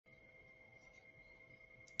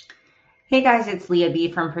Hey guys, it's Leah B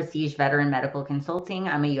from Prestige Veteran Medical Consulting.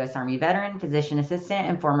 I'm a U.S. Army veteran, physician assistant,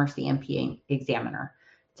 and former CMP examiner.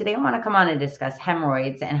 Today I want to come on and discuss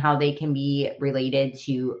hemorrhoids and how they can be related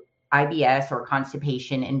to IBS or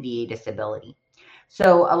constipation and VA disability.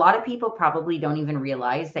 So a lot of people probably don't even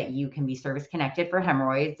realize that you can be service connected for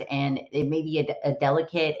hemorrhoids, and it may be a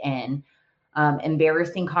delicate and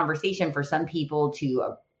embarrassing conversation for some people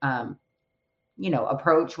to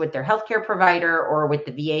approach with their healthcare provider or with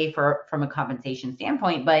the VA from a compensation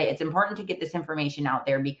standpoint. But it's important to get this information out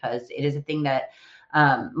there because it is a thing that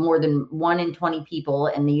more than 1 in 20 people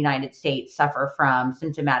in the United States suffer from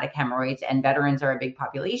symptomatic hemorrhoids, and veterans are a big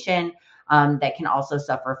population that can also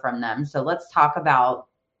suffer from them. So let's talk about,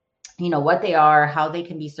 what they are, how they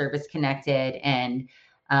can be service connected, and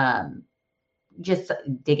just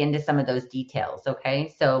dig into some of those details.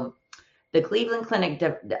 Okay. So the Cleveland Clinic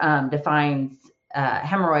defines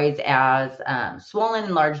hemorrhoids as swollen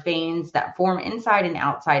and large veins that form inside and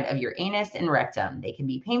outside of your anus and rectum. They can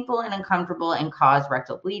be painful and uncomfortable and cause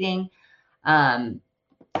rectal bleeding.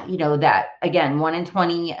 That, again, 1 in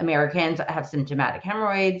 20 Americans have symptomatic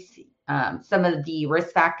hemorrhoids. Some of the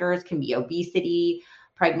risk factors can be obesity,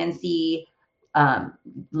 pregnancy,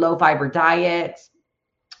 low fiber diet,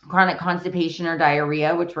 chronic constipation or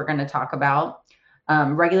diarrhea, which we're going to talk about.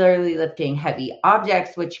 Regularly lifting heavy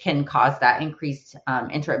objects, which can cause that increased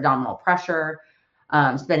intra-abdominal pressure,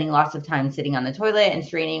 spending lots of time sitting on the toilet and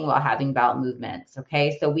straining while having bowel movements.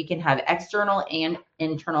 Okay, so we can have external and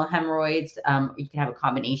internal hemorrhoids. You can have a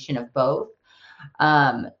combination of both.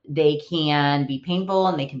 They can be painful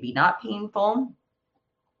and they can be not painful.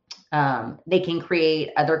 They can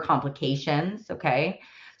create other complications. Okay.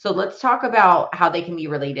 So let's talk about how they can be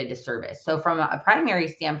related to service. So from a primary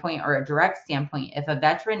standpoint or a direct standpoint, if a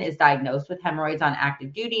veteran is diagnosed with hemorrhoids on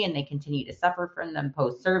active duty and they continue to suffer from them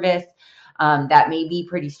post-service, that may be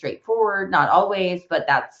pretty straightforward, not always, but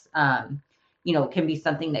that's, can be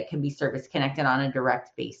something that can be service connected on a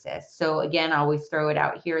direct basis. So again, I always throw it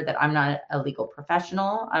out here that I'm not a legal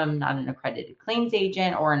professional. I'm not an accredited claims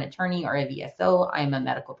agent or an attorney or a VSO. I'm a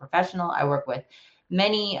medical professional. I work with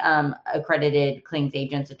many accredited claims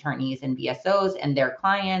agents, attorneys, and VSOs and their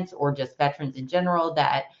clients, or just veterans in general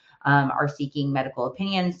that are seeking medical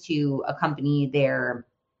opinions to accompany their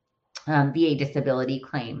VA disability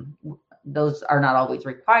claim. Those are not always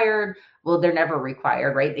required. Well, they're never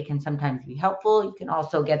required, right? They can sometimes be helpful. You can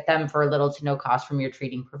also get them for little to no cost from your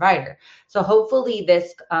treating provider. So hopefully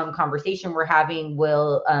this conversation we're having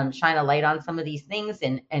will shine a light on some of these things.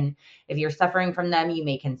 And if you're suffering from them, you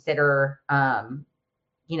may consider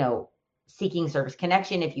seeking service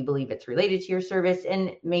connection if you believe it's related to your service,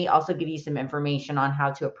 and may also give you some information on how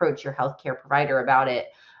to approach your healthcare provider about it.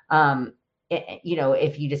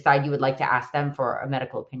 If you decide you would like to ask them for a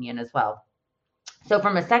medical opinion as well. So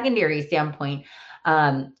from a secondary standpoint,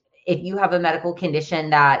 if you have a medical condition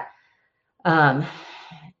that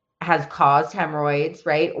has caused hemorrhoids,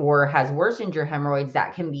 right, or has worsened your hemorrhoids,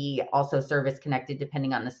 that can be also service connected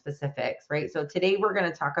depending on the specifics, right? So today we're going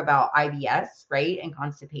to talk about IBS, right, and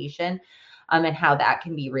constipation, and how that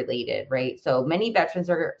can be related, right? So many veterans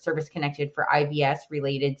are service connected for IBS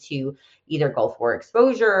related to either Gulf War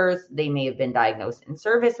exposures. They may have been diagnosed in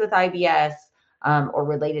service with IBS, or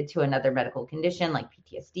related to another medical condition like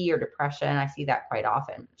PTSD or depression. I see that quite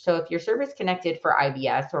often. So if you're service connected for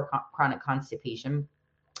IBS or chronic constipation,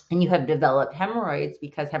 and you have developed hemorrhoids,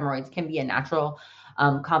 because hemorrhoids can be a natural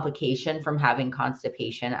complication from having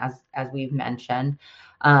constipation, as we've mentioned.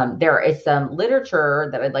 There is some literature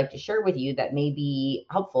that I'd like to share with you that may be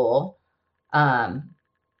helpful to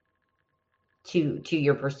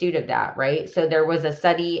your pursuit of that, right? So there was a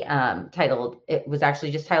study it was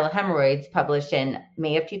actually just titled Hemorrhoids, published in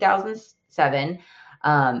May of 2007.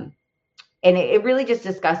 And it really just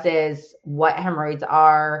discusses what hemorrhoids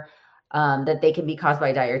are, that they can be caused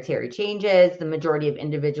by dietary changes. The majority of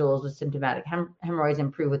individuals with symptomatic hemorrhoids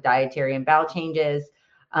improve with dietary and bowel changes.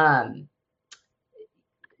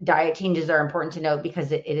 Diet changes are important to note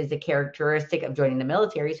because it is a characteristic of joining the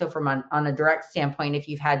military. So from on a direct standpoint, if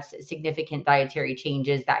you've had significant dietary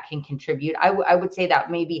changes, that can contribute. I would say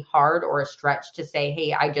that may be hard or a stretch to say,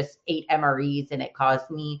 hey, I just ate MREs and it caused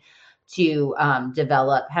me to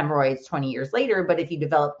develop hemorrhoids 20 years later. But if you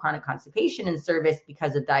develop chronic constipation in service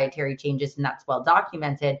because of dietary changes, and that's well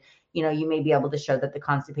documented, you may be able to show that the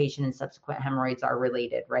constipation and subsequent hemorrhoids are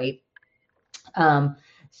related, right?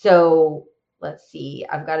 So let's see,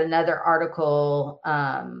 I've got another article,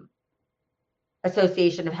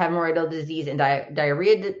 Association of Hemorrhoidal Disease and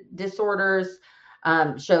Diarrhea Disorders,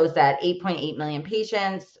 shows that 8.8 million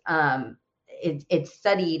patients it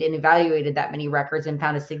studied and evaluated that many records and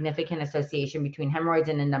found a significant association between hemorrhoids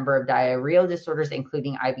and a number of diarrheal disorders,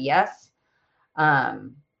 including IBS.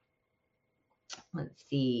 Let's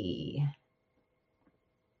see.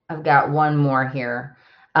 I've got one more here.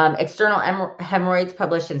 External hemorrhoids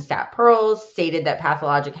published in Stat Pearls stated that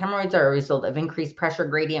pathologic hemorrhoids are a result of increased pressure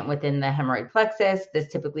gradient within the hemorrhoid plexus. This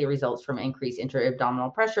typically results from increased intra-abdominal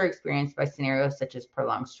pressure experienced by scenarios such as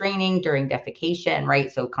prolonged straining during defecation, right?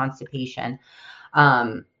 So constipation,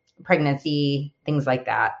 pregnancy, things like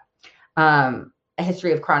that. A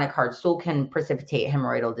history of chronic hard stool can precipitate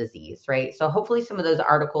hemorrhoidal disease, right? So hopefully some of those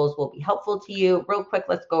articles will be helpful to you. Real quick,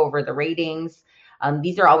 let's go over the ratings.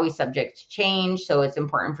 These are always subject to change, so it's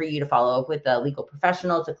important for you to follow up with a legal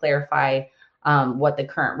professional to clarify what the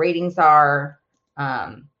current ratings are.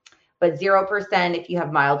 But 0% if you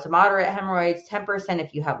have mild to moderate hemorrhoids, 10%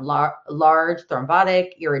 if you have large,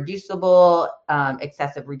 thrombotic, irreducible,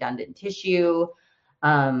 excessive redundant tissue,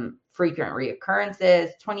 frequent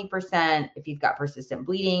reoccurrences, 20% if you've got persistent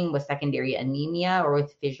bleeding with secondary anemia or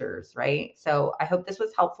with fissures, right? So I hope this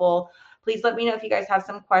was helpful. Please let me know if you guys have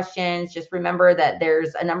some questions. Just remember that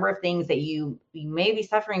there's a number of things that you may be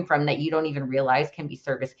suffering from that you don't even realize can be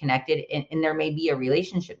service connected, and there may be a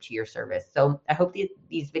relationship to your service. So I hope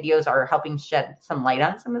these videos are helping shed some light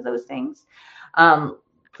on some of those things.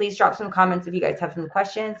 Please drop some comments if you guys have some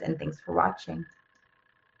questions, and thanks for watching.